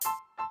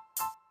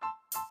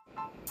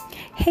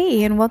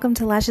Hey, and welcome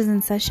to Lashes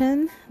in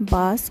Session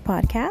Boss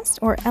Podcast,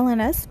 or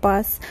LNS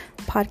Boss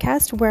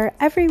Podcast, where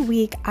every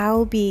week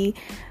I'll be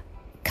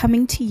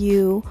coming to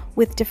you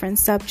with different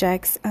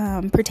subjects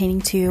pertaining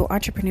to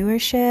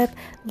entrepreneurship,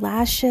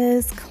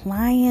 lashes,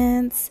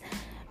 clients,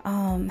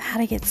 how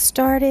to get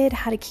started,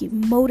 how to keep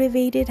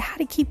motivated, how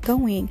to keep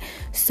going.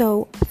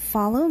 So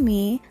follow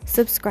me,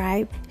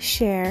 subscribe,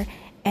 share,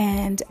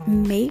 and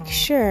make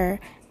sure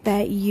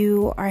that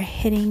you are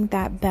hitting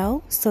that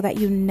bell so that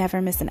you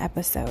never miss an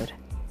episode.